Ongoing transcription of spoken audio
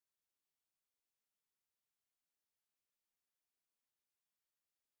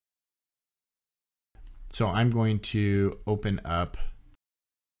So I'm going to open up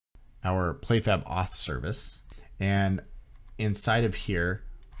our PlayFab auth service, and inside of here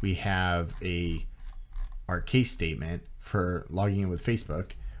we have our case statement for logging in with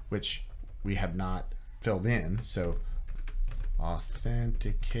Facebook, which we have not filled in. So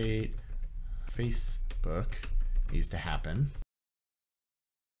authenticate Facebook needs to happen.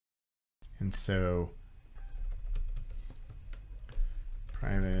 And so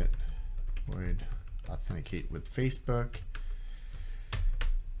private void authenticate with Facebook.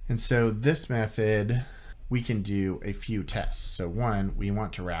 And so this method, we can do a few tests. So one, we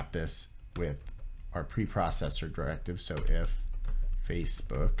want to wrap this with our preprocessor directive. So if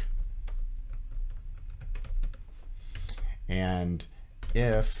Facebook, and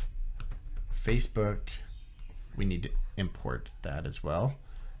if Facebook, we need to import that as well.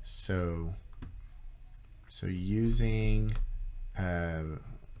 So using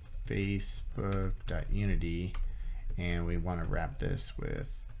Facebook.unity, and we want to wrap this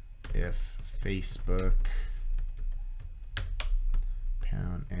with if Facebook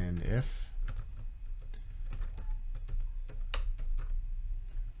pound and if.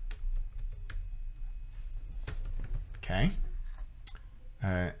 Okay,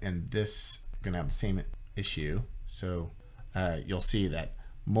 and this going to have the same issue. So you'll see that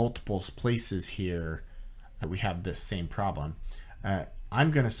multiple places here we have this same problem.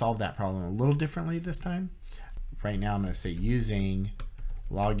 I'm going to solve that problem a little differently this time. Right now I'm going to say using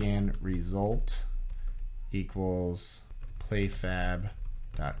login result equals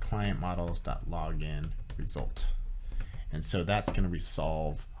playfab.clientModels.login result. And so that's going to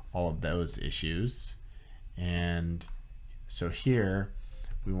resolve all of those issues. And so here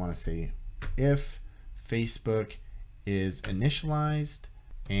we want to say if Facebook is initialized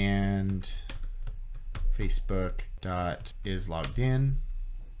and Facebook dot is logged in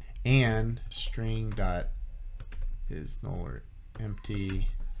and string dot is null or empty,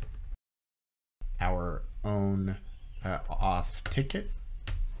 our own auth ticket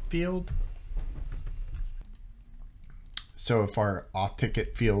field. So if our auth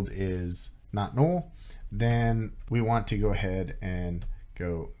ticket field is not null, then we want to go ahead and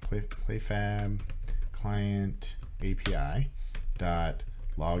go PlayFab client API dot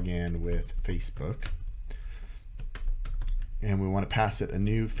login with Facebook, and we want to pass it a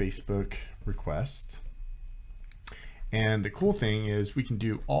new Facebook request. And the cool thing is we can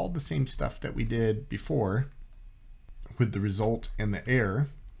do all the same stuff that we did before with the result and the error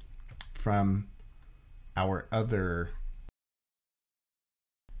from our other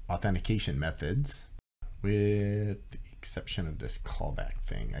authentication methods, with the exception of this callback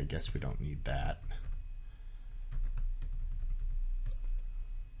thing. I guess we don't need that.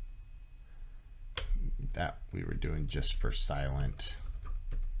 That we were doing just for silent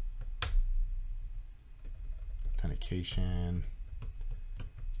authentication.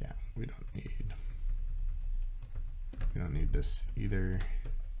 Yeah, we don't need this either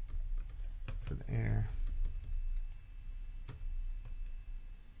for the error.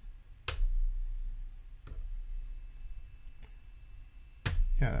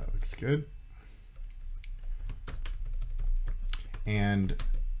 Yeah, that looks good. And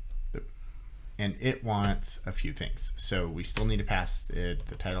it wants a few things. So we still need to pass it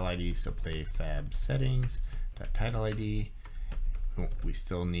the title ID. So PlayFab settings title ID. We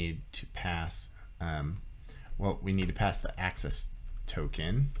still need to pass. Well, we need to pass the access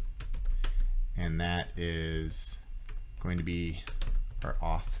token, and that is going to be our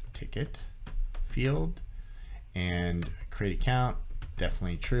auth ticket field. And create account,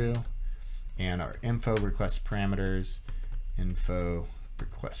 definitely true. And our info request parameters, info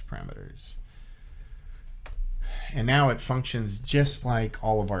request parameters. And now it functions just like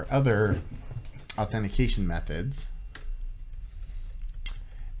all of our other authentication methods.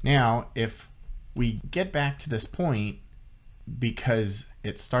 Now, if we get back to this point because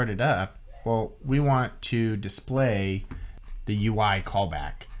it started up, well, we want to display the UI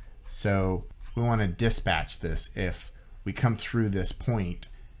callback. So we want to dispatch this if we come through this point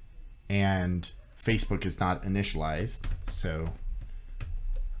and Facebook is not initialized. So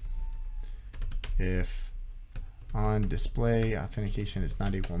if on display authentication is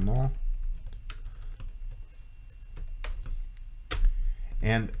not equal null.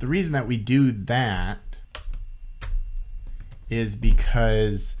 And the reason that we do that is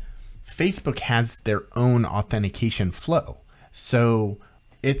because Facebook has their own authentication flow. So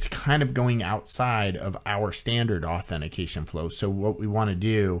it's kind of going outside of our standard authentication flow. So what we want to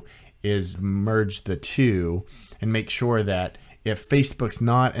do is merge the two and make sure that if Facebook's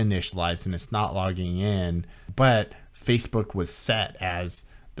not initialized and it's not logging in, but Facebook was set as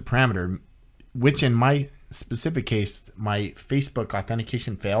the parameter, which in my specific case, my Facebook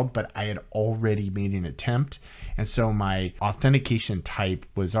authentication failed, but I had already made an attempt. And so my authentication type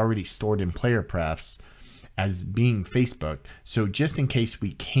was already stored in player prefs as being Facebook. So just in case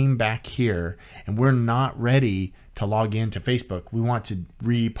we came back here and we're not ready to log into Facebook, we want to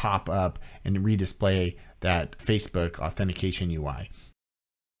re-pop up and redisplay that Facebook authentication UI.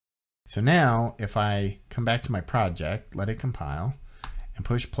 So now if I come back to my project, let it compile and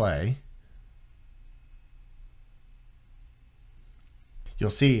push play, you'll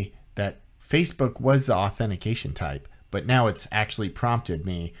see that Facebook was the authentication type, but now it's actually prompted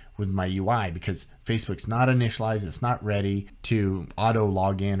me with my UI because Facebook's not initialized, it's not ready to auto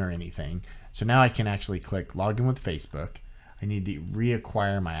log in or anything. So now I can actually click login with Facebook. I need to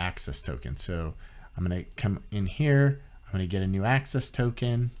reacquire my access token. So I'm going to come in here, I'm going to get a new access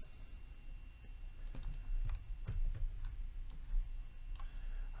token.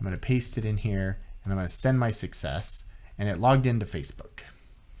 I'm going to paste it in here and I'm going to send my success, and it logged into Facebook.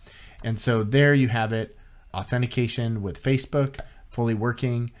 And so there you have it, authentication with Facebook, fully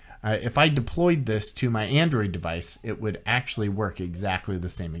working. If I deployed this to my Android device, it would actually work exactly the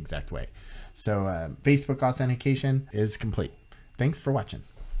same exact way. So Facebook authentication is complete. Thanks for watching.